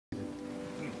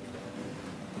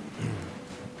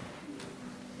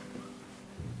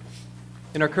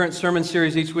In our current sermon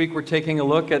series each week, we're taking a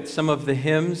look at some of the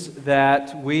hymns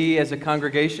that we as a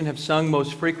congregation have sung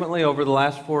most frequently over the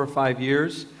last 4 or 5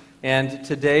 years. And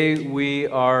today we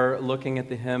are looking at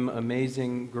the hymn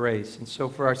Amazing Grace. And so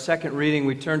for our second reading,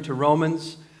 we turn to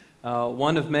Romans,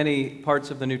 one of many parts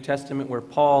of the New Testament where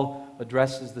Paul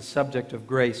addresses the subject of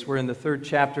grace. We're in the 3rd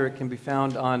chapter. It can be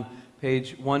found on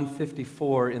page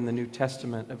 154 in the New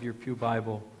Testament of your pew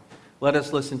Bible. Let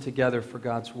us listen together for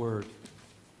God's word.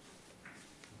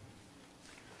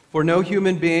 For no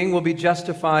human being will be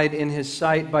justified in his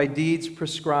sight by deeds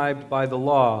prescribed by the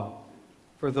law.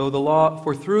 For through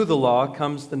the law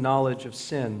comes the knowledge of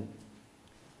sin.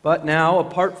 But now,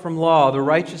 apart from law, the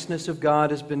righteousness of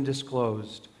God has been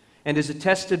disclosed, and is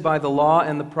attested by the law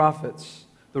and the prophets,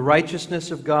 the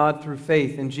righteousness of God through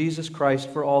faith in Jesus Christ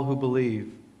for all who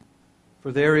believe.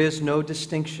 For there is no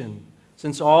distinction,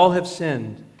 since all have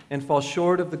sinned and fall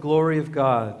short of the glory of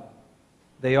God.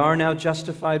 They are now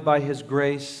justified by His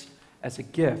grace as a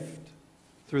gift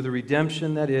through the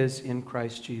redemption that is in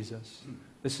Christ Jesus.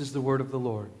 This is the word of the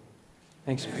Lord.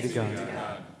 Thanks be to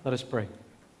God. Let us pray.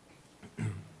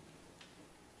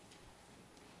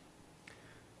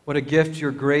 What a gift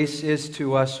your grace is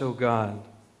to us, O God.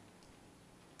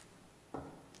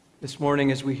 This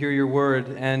morning, as we hear your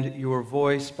word and your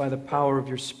voice by the power of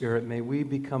your Spirit, may we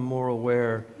become more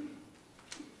aware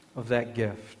of that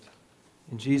gift.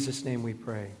 In Jesus' name we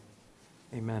pray.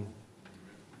 Amen.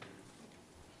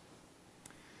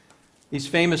 These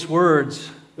famous words,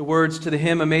 the words to the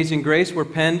hymn Amazing Grace, were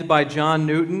penned by John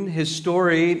Newton. His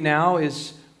story now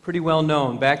is pretty well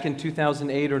known. Back in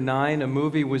 2008 or 9, a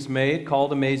movie was made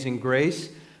called Amazing Grace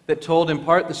that told in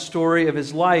part the story of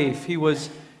his life. He was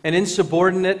an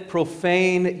insubordinate,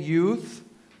 profane youth.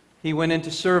 He went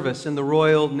into service in the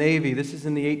Royal Navy. This is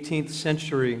in the 18th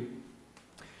century.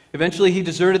 Eventually, he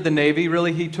deserted the Navy.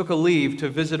 Really, he took a leave to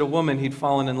visit a woman he'd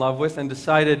fallen in love with and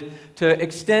decided to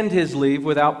extend his leave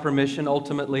without permission,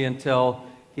 ultimately until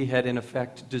he had, in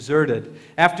effect, deserted.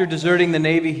 After deserting the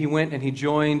Navy, he went and he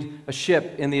joined a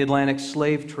ship in the Atlantic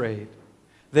slave trade.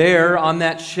 There, on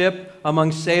that ship,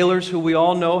 among sailors who we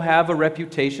all know have a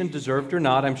reputation, deserved or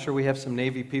not, I'm sure we have some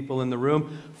Navy people in the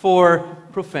room, for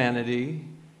profanity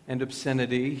and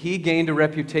obscenity, he gained a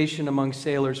reputation among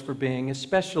sailors for being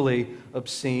especially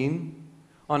obscene,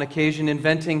 on occasion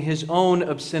inventing his own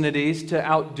obscenities to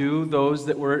outdo those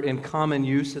that were in common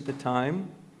use at the time.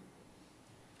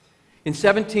 In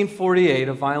 1748,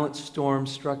 a violent storm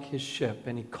struck his ship,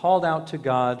 and he called out to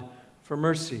God for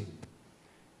mercy.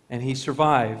 And he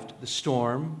survived the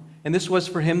storm, and this was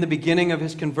for him the beginning of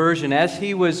his conversion. As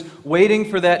he was waiting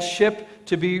for that ship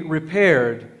to be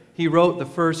repaired, he wrote the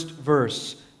first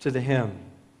verse to the hymn.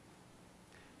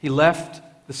 He left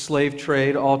the slave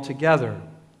trade altogether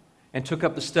and took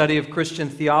up the study of Christian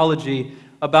theology.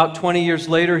 About 20 years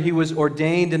later, he was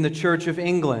ordained in the Church of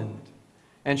England.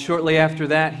 And shortly after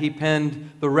that, he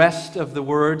penned the rest of the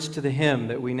words to the hymn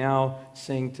that we now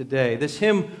sing today. This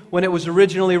hymn, when it was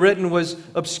originally written, was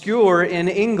obscure in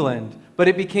England, but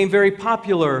it became very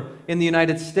popular in the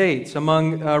United States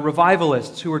among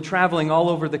revivalists who were traveling all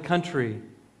over the country.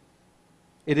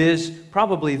 It is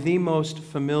probably the most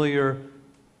familiar,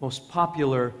 most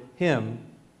popular hymn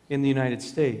in the United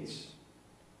States.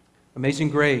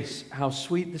 Amazing grace, how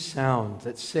sweet the sound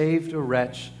that saved a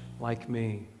wretch like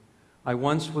me. I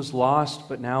once was lost,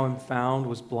 but now am found,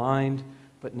 was blind,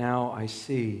 but now I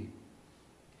see.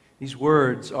 These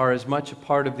words are as much a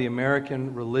part of the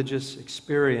American religious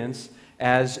experience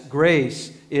as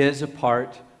grace is a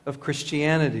part of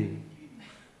Christianity.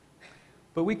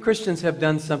 But we Christians have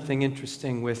done something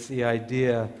interesting with the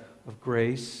idea of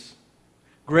grace.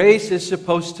 Grace is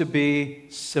supposed to be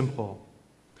simple.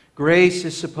 Grace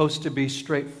is supposed to be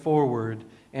straightforward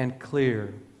and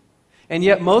clear. And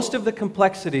yet most of the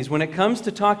complexities when it comes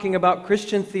to talking about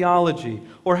Christian theology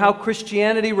or how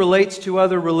Christianity relates to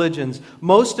other religions,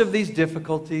 most of these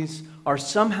difficulties are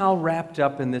somehow wrapped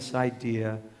up in this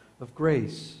idea of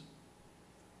grace.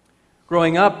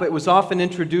 Growing up, it was often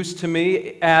introduced to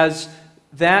me as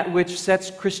that which sets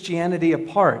Christianity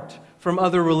apart from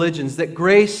other religions, that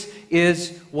grace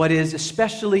is what is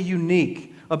especially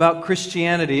unique about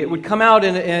Christianity. It would come out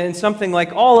in something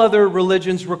like all other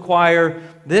religions require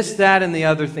this, that, and the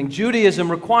other thing.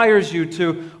 Judaism requires you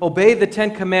to obey the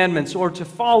 10 Commandments or to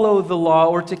follow the law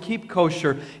or to keep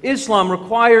kosher. Islam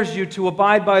requires you to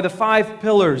abide by the 5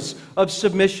 pillars of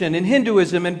submission. In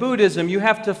Hinduism and Buddhism, you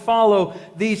have to follow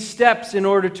these steps in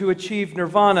order to achieve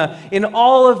nirvana. In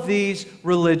all of these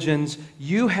religions,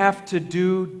 you have to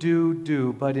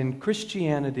do. But in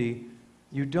Christianity,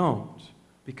 you don't,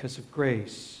 because of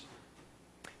grace.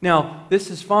 Now, this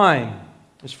is fine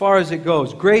as far as it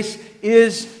goes. Grace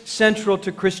is central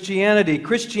to Christianity.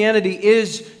 Christianity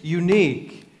is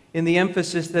unique in the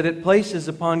emphasis that it places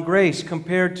upon grace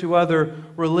compared to other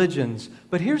religions.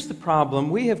 But here's the problem.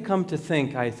 We have come to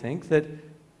think, I think, that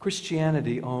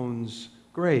Christianity owns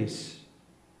grace.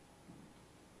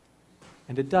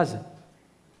 And it doesn't.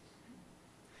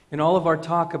 In all of our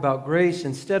talk about grace,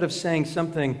 instead of saying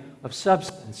something of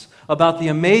substance about the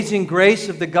amazing grace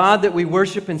of the God that we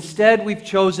worship, instead we've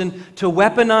chosen to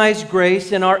weaponize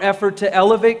grace in our effort to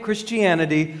elevate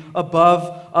Christianity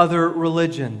above other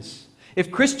religions. If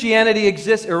Christianity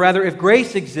exists, or rather if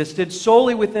grace existed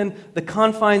solely within the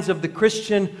confines of the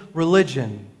Christian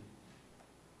religion,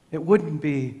 it wouldn't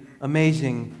be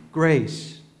amazing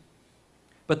grace.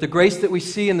 But the grace that we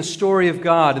see in the story of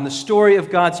God, in the story of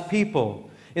God's people,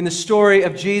 in the story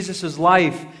of Jesus'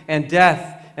 life and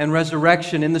death and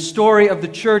resurrection, in the story of the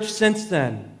church since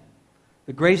then,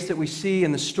 the grace that we see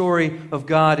in the story of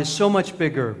God is so much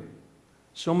bigger,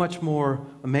 so much more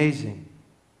amazing.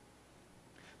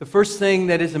 The first thing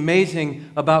that is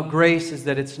amazing about grace is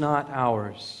that it's not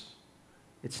ours.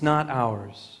 It's not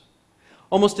ours.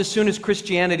 Almost as soon as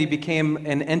Christianity became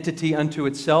an entity unto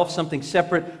itself, something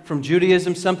separate from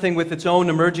Judaism, something with its own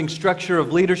emerging structure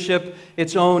of leadership,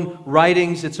 its own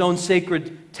writings, its own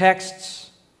sacred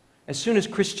texts, as soon as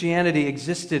Christianity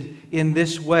existed in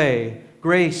this way,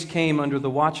 grace came under the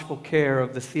watchful care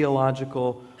of the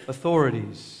theological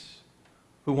authorities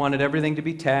who wanted everything to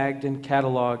be tagged and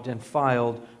cataloged and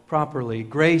filed properly.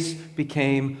 Grace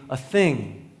became a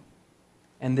thing,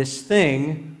 and this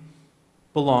thing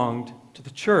belonged to the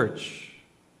church.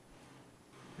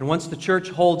 And once the church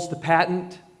holds the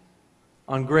patent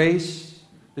on grace,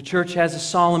 the church has a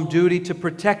solemn duty to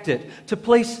protect it, to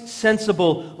place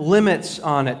sensible limits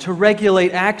on it, to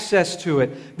regulate access to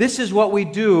it. This is what we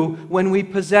do when we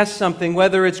possess something,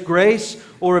 whether it's grace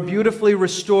or a beautifully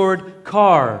restored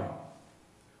car.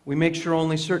 We make sure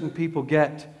only certain people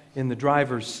get in the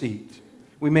driver's seat.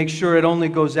 We make sure it only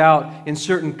goes out in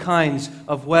certain kinds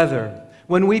of weather.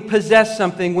 When we possess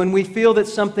something, when we feel that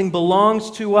something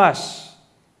belongs to us,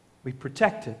 we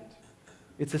protect it.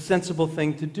 It's a sensible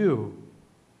thing to do.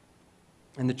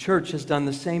 And the church has done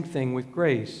the same thing with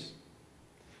grace.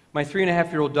 My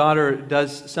 3.5-year-old daughter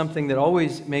does something that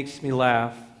always makes me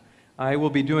laugh. I will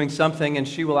be doing something, and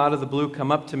she will out of the blue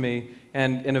come up to me,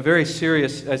 and in a very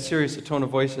serious a tone of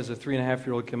voice as a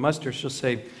 3.5-year-old can muster, she'll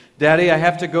say, "Daddy, I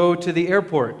have to go to the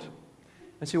airport."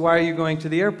 I say, "Why are you going to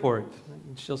the airport?"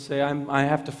 And she'll say, I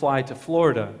have to fly to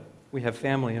Florida. We have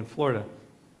family in Florida.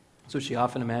 So she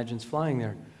often imagines flying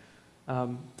there.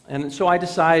 And so I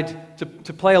decide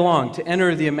to play along, to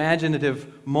enter the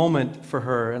imaginative moment for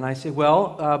her. And I say,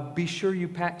 "Well, be sure you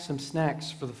pack some snacks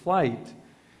for the flight."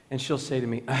 And she'll say to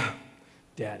me,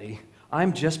 "Daddy,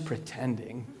 I'm just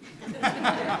pretending."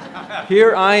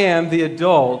 Here I am, the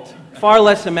adult, far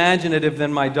less imaginative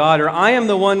than my daughter. I am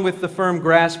the one with the firm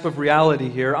grasp of reality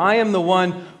here. I am the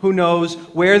one who knows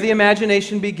where the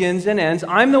imagination begins and ends.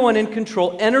 I'm the one in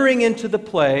control, entering into the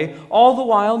play, all the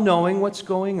while knowing what's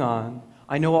going on.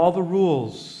 I know all the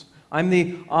rules. I'm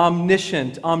the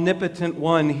omniscient, omnipotent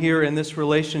one here in this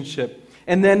relationship.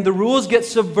 And then the rules get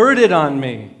subverted on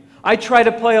me. I try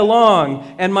to play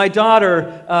along, and my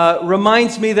daughter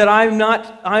reminds me that I'm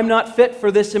not fit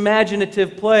for this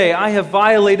imaginative play. I have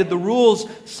violated the rules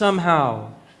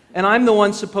somehow, and I'm the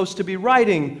one supposed to be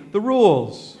writing the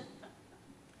rules.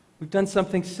 We've done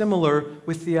something similar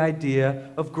with the idea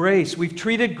of grace. We've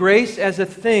treated grace as a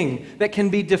thing that can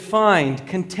be defined,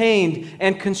 contained,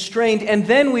 and constrained, and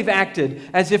then we've acted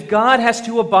as if God has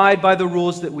to abide by the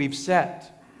rules that we've set.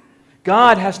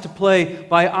 God has to play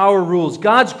by our rules.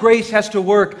 God's grace has to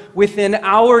work within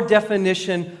our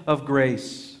definition of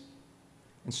grace.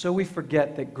 And so we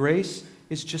forget that grace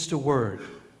is just a word.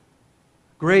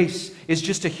 Grace is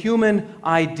just a human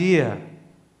idea.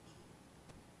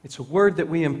 It's a word that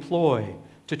we employ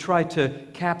to try to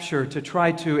capture, to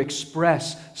try to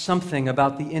express something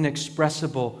about the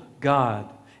inexpressible God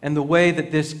and the way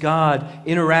that this God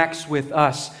interacts with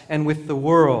us and with the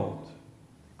world.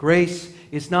 Grace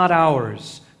is not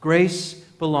ours. Grace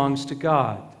belongs to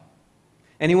God.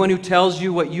 Anyone who tells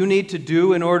you what you need to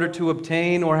do in order to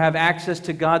obtain or have access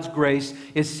to God's grace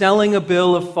is selling a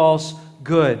bill of false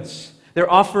goods.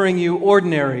 They're offering you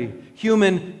ordinary,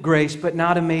 human grace, but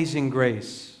not amazing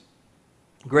grace.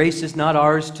 Grace is not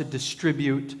ours to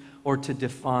distribute or to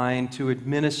define, to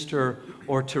administer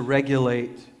or to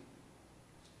regulate.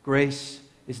 Grace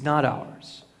is not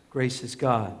ours. Grace is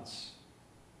God's.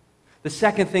 The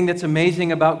second thing that's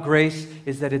amazing about grace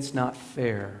is that it's not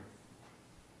fair.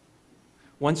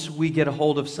 once we get a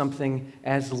hold of something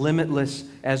as limitless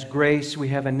as grace, we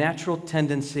have a natural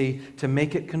tendency to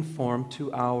make it conform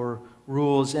to our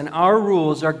rules. And our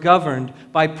rules are governed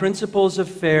by principles of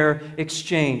fair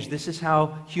exchange. This is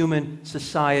how human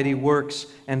society works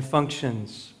and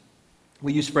functions.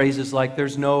 We use phrases like,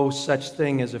 there's no such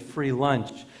thing as a free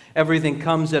lunch. Everything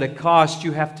comes at a cost.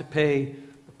 You have to pay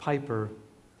the piper.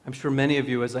 I'm sure many of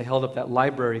you, as I held up that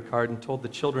library card and told the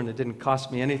children it didn't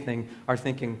cost me anything, are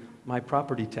thinking, my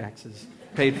property taxes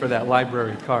paid for that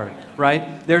library card,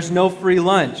 right? There's no free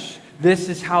lunch. This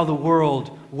is how the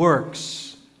world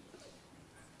works.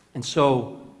 And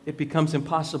so it becomes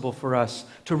impossible for us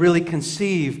to really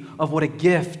conceive of what a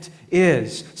gift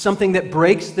is, something that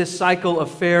breaks this cycle of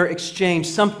fair exchange,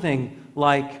 something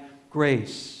like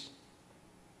grace.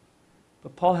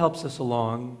 But Paul helps us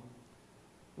along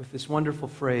with this wonderful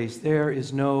phrase, there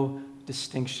is no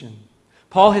distinction.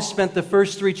 Paul has spent the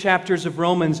first 3 chapters of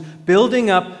Romans building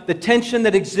up the tension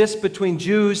that exists between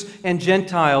Jews and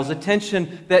Gentiles, a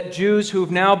tension that Jews who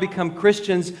have now become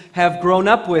Christians have grown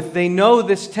up with. They know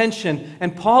this tension,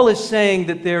 and Paul is saying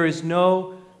that there is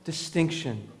no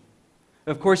distinction.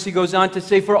 Of course, he goes on to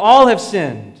say, for all have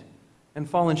sinned and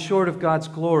fallen short of God's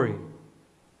glory.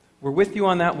 We're with you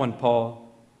on that one, Paul.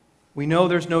 We know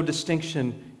there's no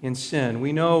distinction in sin.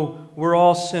 We know we're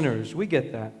all sinners. We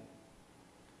get that.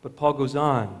 But Paul goes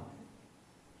on,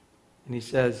 and he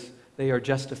says they are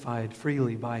justified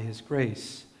freely by his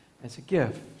grace as a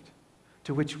gift,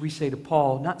 to which we say to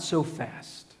Paul, not so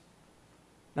fast.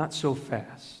 Not so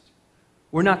fast.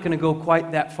 We're not going to go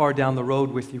quite that far down the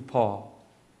road with you, Paul,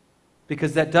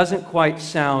 because that doesn't quite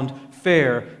sound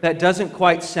fair. That doesn't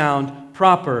quite sound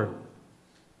proper.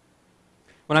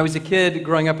 When I was a kid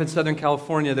growing up in Southern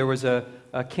California, there was a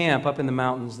camp up in the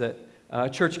mountains, a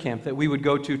church camp that we would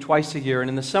go to twice a year. And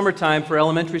in the summertime, for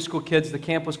elementary school kids, the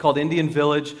camp was called Indian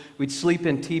Village. We'd sleep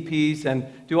in teepees and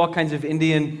do all kinds of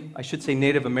Indian, I should say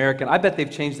Native American. I bet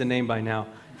they've changed the name by now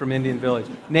from Indian Village.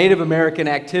 Native American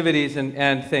activities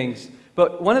and things.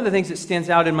 But one of the things that stands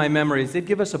out in my memory is they'd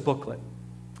give us a booklet.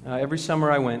 Every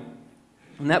summer I went.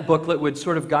 And that booklet would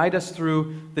sort of guide us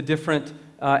through the different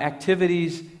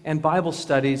activities and Bible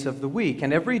studies of the week.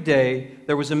 And every day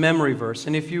there was a memory verse.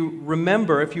 And if you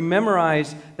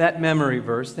memorize that memory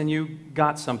verse, then you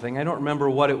got something. I don't remember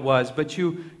what it was, but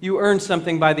you earned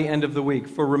something by the end of the week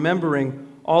for remembering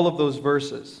all of those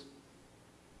verses.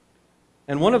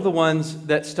 And one of the ones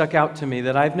that stuck out to me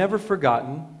that I've never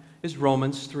forgotten is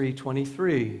Romans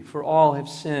 3:23. For all have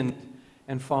sinned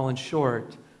and fallen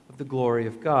short of the glory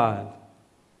of God.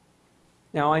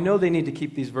 Now, I know they need to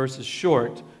keep these verses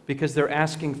short because they're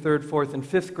asking 3rd, 4th, and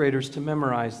 5th graders to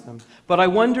memorize them. But I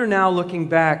wonder now, looking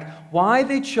back, why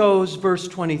they chose verse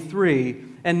 23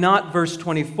 and not verse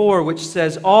 24, which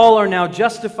says, all are now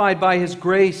justified by His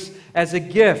grace as a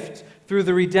gift through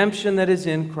the redemption that is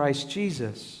in Christ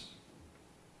Jesus.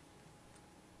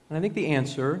 And I think the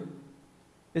answer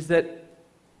is that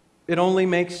it only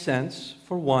makes sense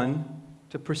for one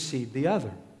to precede the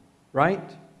other, right?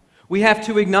 We have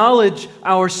to acknowledge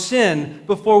our sin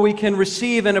before we can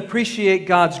receive and appreciate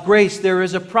God's grace. There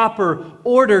is a proper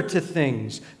order to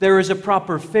things. There is a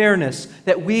proper fairness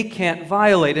that we can't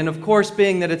violate. And of course,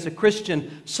 being that it's a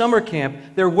Christian summer camp,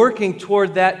 they're working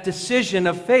toward that decision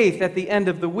of faith at the end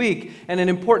of the week. And an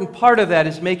important part of that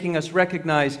is making us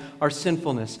recognize our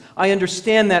sinfulness. I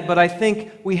understand that, but I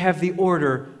think we have the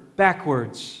order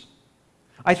backwards.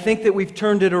 I think that we've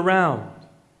turned it around.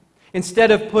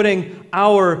 Instead of putting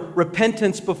our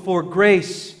repentance before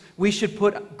grace, we should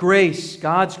put grace,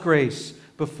 God's grace,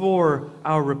 before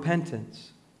our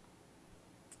repentance.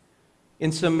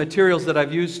 In some materials that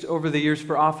I've used over the years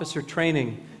for officer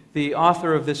training, the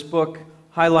author of this book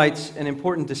highlights an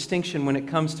important distinction when it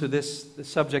comes to the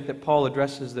subject that Paul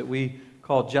addresses that we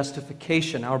call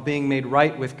justification, our being made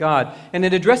right with God. And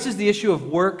it addresses the issue of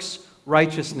works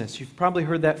righteousness. You've probably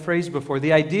heard that phrase before.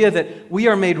 The idea that we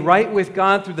are made right with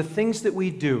God through the things that we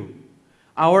do.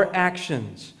 Our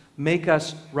actions make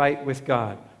us right with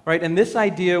God. Right? And this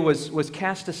idea was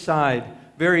cast aside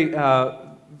very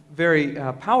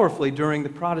powerfully during the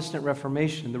Protestant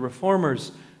Reformation. The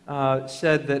Reformers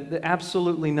said that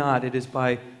absolutely not. It is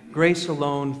by grace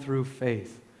alone through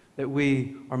faith that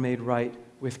we are made right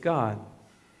with God.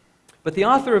 But the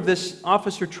author of this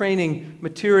officer training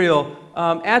material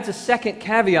adds a second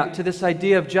caveat to this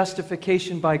idea of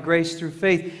justification by grace through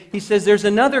faith. He says there's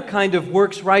another kind of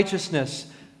works righteousness,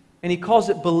 and he calls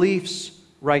it beliefs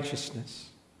righteousness.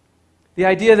 The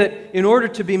idea that in order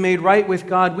to be made right with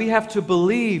God, we have to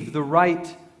believe the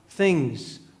right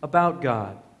things about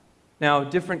God. Now,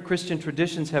 different Christian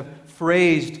traditions have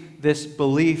phrased this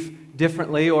belief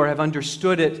differently or have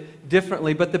understood it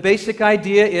differently. But the basic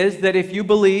idea is that if you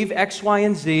believe X, Y,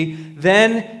 and Z,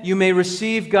 then you may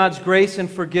receive God's grace and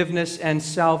forgiveness and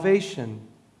salvation.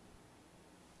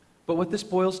 But what this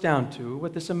boils down to,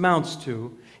 what this amounts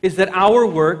to, is that our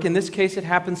work, in this case it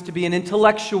happens to be an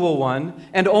intellectual one,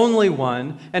 and only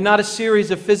one, and not a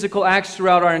series of physical acts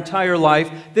throughout our entire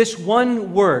life, this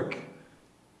one work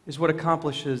is what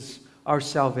accomplishes our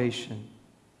salvation,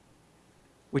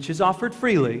 which is offered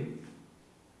freely,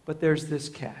 but there's this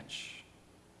catch.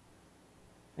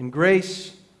 And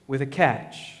grace with a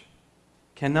catch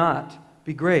cannot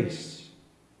be grace.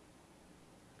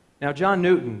 Now, John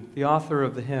Newton, the author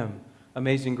of the hymn,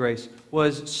 Amazing Grace,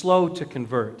 was slow to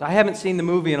convert. I haven't seen the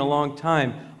movie in a long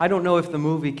time. I don't know if the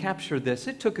movie captured this.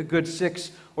 It took a good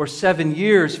 6 or 7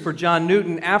 years for John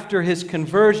Newton, after his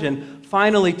conversion,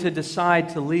 finally to decide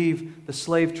to leave the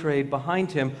slave trade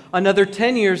behind him. Another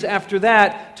 10 years after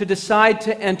that to decide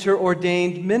to enter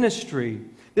ordained ministry.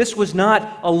 This was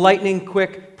not a lightning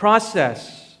quick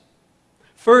process.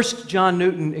 First, John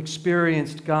Newton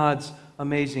experienced God's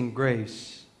amazing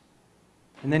grace.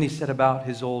 And then he set about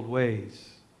his old ways.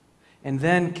 And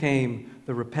then came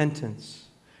the repentance.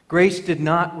 Grace did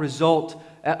not result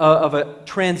of a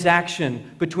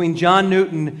transaction between John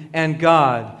Newton and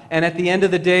God. And at the end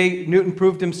of the day, Newton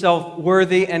proved himself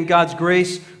worthy and God's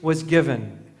grace was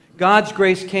given. God's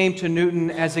grace came to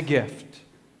Newton as a gift,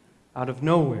 out of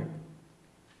nowhere.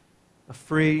 A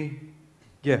free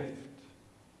gift.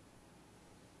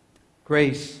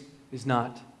 Grace is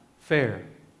not fair.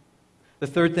 The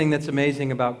third thing that's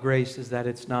amazing about grace is that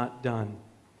it's not done.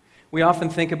 We often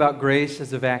think about grace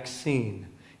as a vaccine.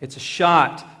 It's a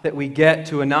shot that we get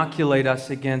to inoculate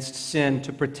us against sin,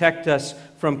 to protect us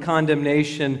from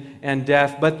condemnation and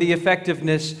death. But the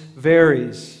effectiveness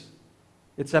varies.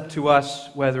 It's up to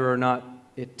us whether or not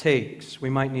it takes.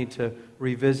 We might need to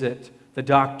revisit the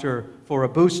doctor for a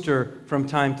booster from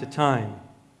time to time.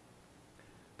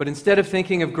 But instead of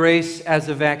thinking of grace as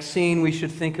a vaccine, we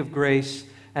should think of grace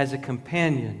as a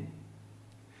companion.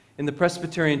 In the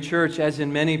Presbyterian Church, as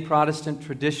in many Protestant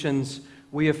traditions,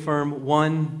 we affirm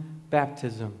one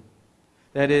baptism.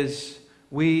 That is,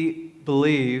 we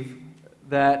believe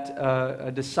that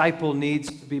a disciple needs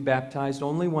to be baptized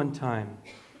only one time,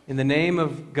 in the name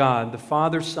of God, the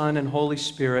Father, Son, and Holy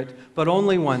Spirit, but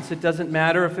only once. It doesn't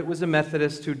matter if it was a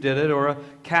Methodist who did it, or a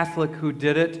Catholic who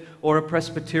did it, or a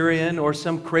Presbyterian, or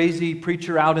some crazy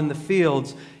preacher out in the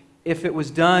fields. If it was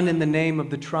done in the name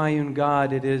of the triune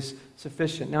God, it is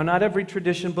sufficient. Now, not every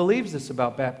tradition believes this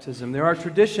about baptism. There are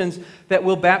traditions that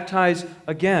will baptize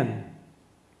again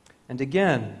and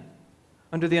again,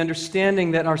 under the understanding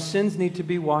that our sins need to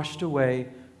be washed away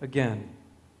again.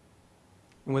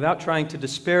 And without trying to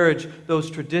disparage those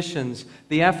traditions,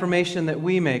 the affirmation that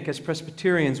we make as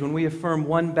Presbyterians when we affirm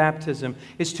one baptism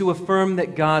is to affirm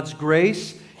that God's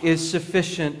grace is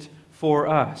sufficient for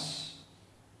us.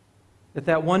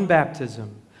 That one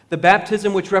baptism, the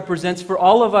baptism which represents for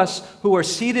all of us who are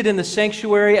seated in the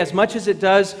sanctuary as much as it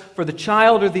does for the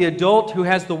child or the adult who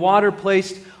has the water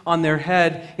placed on their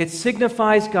head, it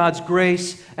signifies God's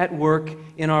grace at work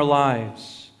in our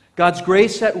lives. God's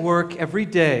grace at work every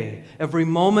day, every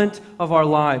moment of our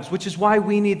lives, which is why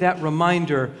we need that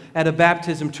reminder at a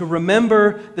baptism, to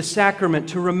remember the sacrament,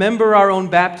 to remember our own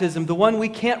baptism, the one we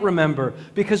can't remember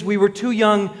because we were too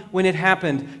young when it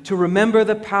happened, to remember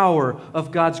the power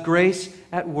of God's grace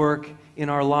at work in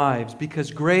our lives, because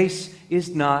grace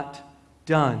is not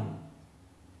done.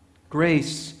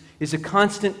 Grace is a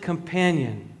constant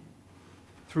companion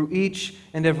through each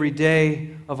and every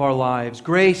day of our lives.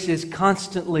 Grace is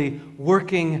constantly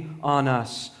working on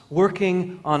us,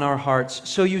 working on our hearts.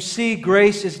 So you see,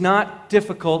 grace is not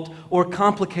difficult or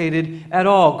complicated at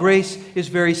all. Grace is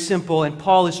very simple, and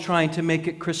Paul is trying to make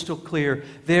it crystal clear.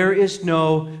 There is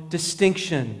no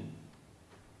distinction.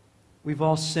 We've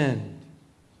all sinned,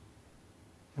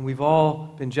 and we've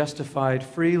all been justified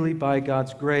freely by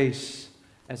God's grace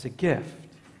as a gift.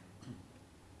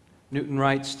 Newton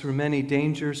writes, "Through many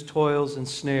dangers, toils, and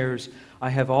snares, I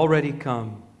have already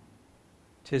come.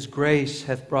 'Tis grace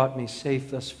hath brought me safe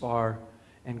thus far,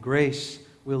 and grace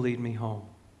will lead me home."